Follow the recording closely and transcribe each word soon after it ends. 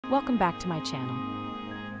Welcome back to my channel.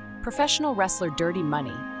 Professional wrestler Dirty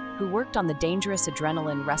Money, who worked on the Dangerous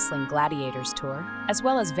Adrenaline Wrestling Gladiators Tour, as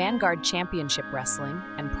well as Vanguard Championship Wrestling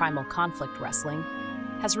and Primal Conflict Wrestling,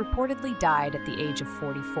 has reportedly died at the age of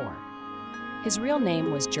 44. His real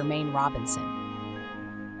name was Jermaine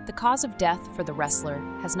Robinson. The cause of death for the wrestler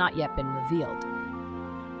has not yet been revealed.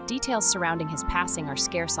 Details surrounding his passing are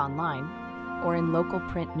scarce online or in local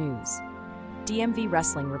print news. DMV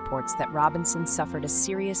Wrestling reports that Robinson suffered a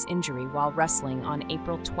serious injury while wrestling on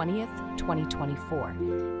April 20th, 2024,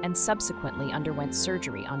 and subsequently underwent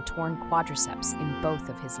surgery on torn quadriceps in both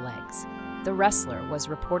of his legs. The wrestler was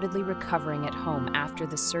reportedly recovering at home after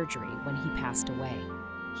the surgery when he passed away.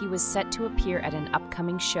 He was set to appear at an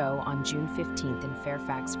upcoming show on June 15th in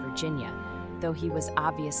Fairfax, Virginia, though he was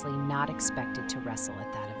obviously not expected to wrestle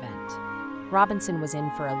at that event. Robinson was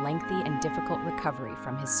in for a lengthy and difficult recovery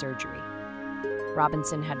from his surgery.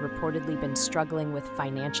 Robinson had reportedly been struggling with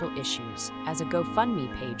financial issues, as a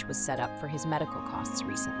GoFundMe page was set up for his medical costs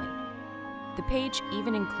recently. The page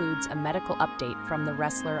even includes a medical update from the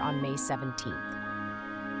wrestler on May 17th.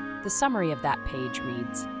 The summary of that page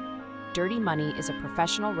reads, "Dirty Money is a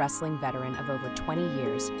professional wrestling veteran of over 20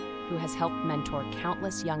 years who has helped mentor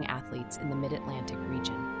countless young athletes in the Mid-Atlantic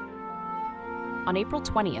region. On April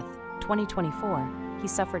 20th, 2024, he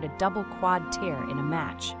suffered a double quad tear in a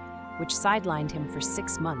match, which sidelined him for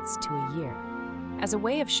 6 months to a year. As a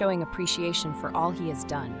way of showing appreciation for all he has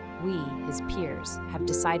done, we, his peers, have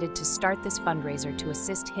decided to start this fundraiser to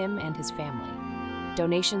assist him and his family.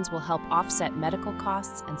 Donations will help offset medical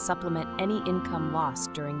costs and supplement any income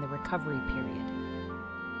lost during the recovery period.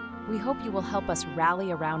 We hope you will help us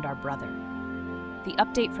rally around our brother." The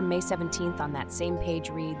update from May 17th on that same page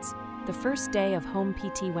reads, "The first day of home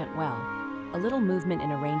PT went well. A little movement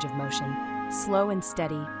in a range of motion, slow and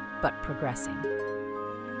steady, but progressing.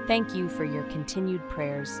 Thank you for your continued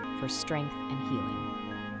prayers for strength and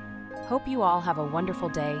healing." Hope you all have a wonderful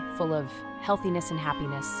day full of healthiness and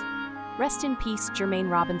happiness. Rest in peace,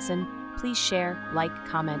 Jermaine Robinson. Please share, like,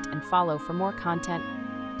 comment, and follow for more content.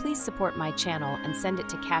 Please support my channel and send it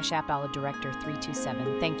to Cash App Director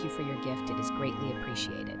 327. Thank you for your gift. It is greatly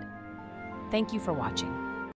appreciated. Thank you for watching.